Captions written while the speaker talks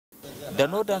The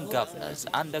northern governors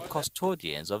and the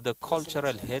custodians of the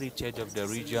cultural heritage of the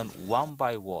region one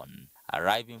by one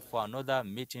arriving for another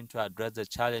meeting to address the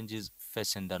challenges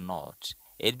facing the north.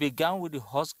 It began with the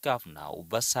host governor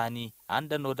Ubasani and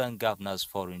the northern governor's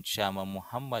foreign chairman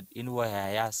Muhammad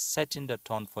Inwahaya setting the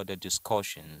tone for the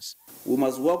discussions. We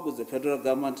must work with the federal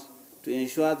government to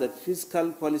ensure that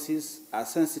fiscal policies are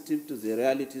sensitive to the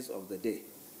realities of the day.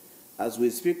 As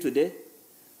we speak today,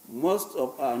 most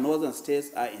of our northern states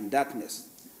are in darkness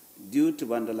due to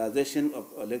vandalization of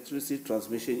electricity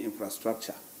transmission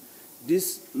infrastructure.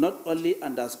 This not only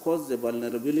underscores the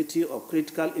vulnerability of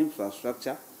critical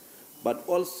infrastructure, but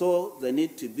also the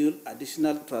need to build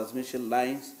additional transmission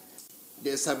lines.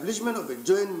 The establishment of a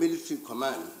joint military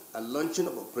command and launching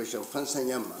of Operation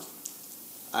Fansanyama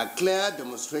are clear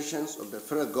demonstrations of the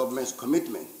federal government's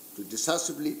commitment to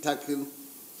decisively tackle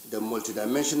the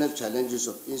multidimensional challenges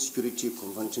of insecurity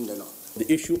confronting the North.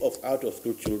 The issue of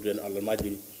out-of-school children,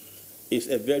 Al-Majid, is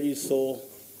a very sore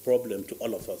problem to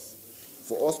all of us.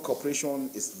 For us, cooperation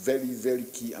is very, very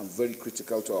key and very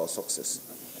critical to our success.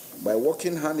 By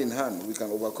working hand in hand, we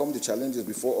can overcome the challenges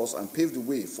before us and pave the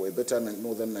way for a better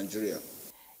northern Nigeria.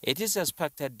 It is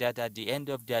expected that at the end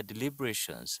of their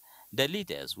deliberations, the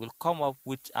leaders will come up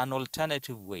with an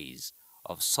alternative ways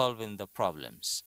of solving the problems.